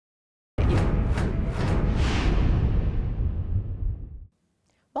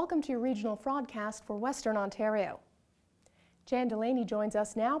Welcome to your regional broadcast for Western Ontario. Jan Delaney joins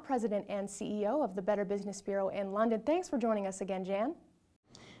us now, President and CEO of the Better Business Bureau in London. Thanks for joining us again, Jan.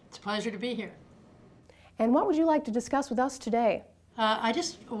 It's a pleasure to be here. And what would you like to discuss with us today? I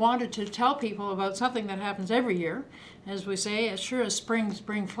just wanted to tell people about something that happens every year. As we say, as sure as springs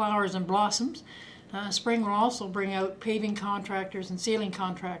bring flowers and blossoms, spring will also bring out paving contractors and ceiling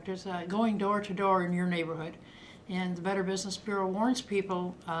contractors going door to door in your neighborhood. And the Better Business Bureau warns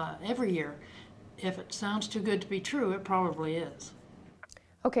people every year, if it sounds too good to be true, it probably is.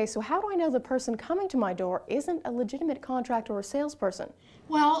 Okay, so how do I know the person coming to my door isn't a legitimate contractor or salesperson?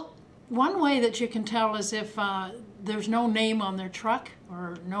 Well, one way that you can tell is if there's no name on their truck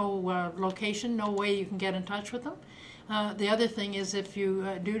or no location, no way you can get in touch with them. The other thing is if you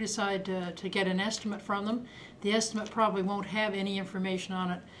do decide to get an estimate from them, the estimate probably won't have any information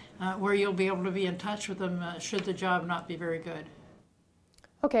on it where you'll be able to be in touch with them should the job not be very good.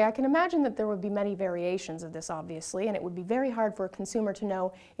 Okay, I can imagine that there would be many variations of this, obviously, and it would be very hard for a consumer to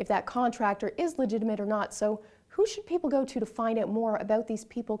know if that contractor is legitimate or not. So who should people go to find out more about these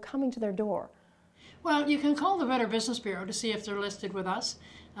people coming to their door? Well, you can call the Better Business Bureau to see if they're listed with us.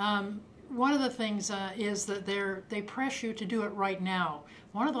 One of the things is that they press you to do it right now.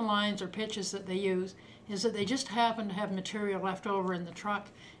 One of the lines or pitches that they use is that they just happen to have material left over in the truck,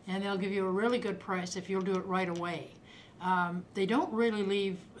 and they'll give you a really good price if you'll do it right away. They don't really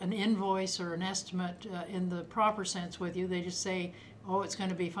leave an invoice or an estimate in the proper sense with you. They just say, oh, it's going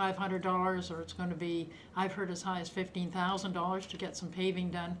to be $500 or it's going to be, I've heard as high as $15,000 to get some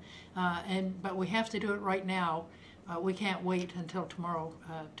paving done. But we have to do it right now. We can't wait until tomorrow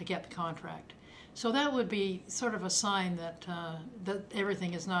to get the contract. So that would be sort of a sign that, that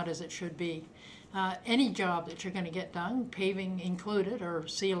everything is not as it should be. Any job that you're going to get done, paving included or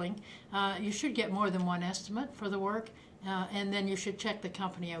sealing, you should get more than one estimate for the work, and then you should check the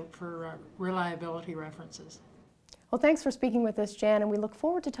company out for reliability references. Well, thanks for speaking with us, Jan, and we look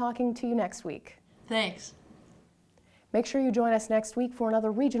forward to talking to you next week. Thanks. Make sure you join us next week for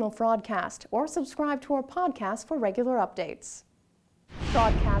another regional broadcast, or subscribe to our podcast for regular updates.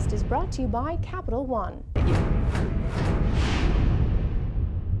 Broadcast is brought to you by Capital One.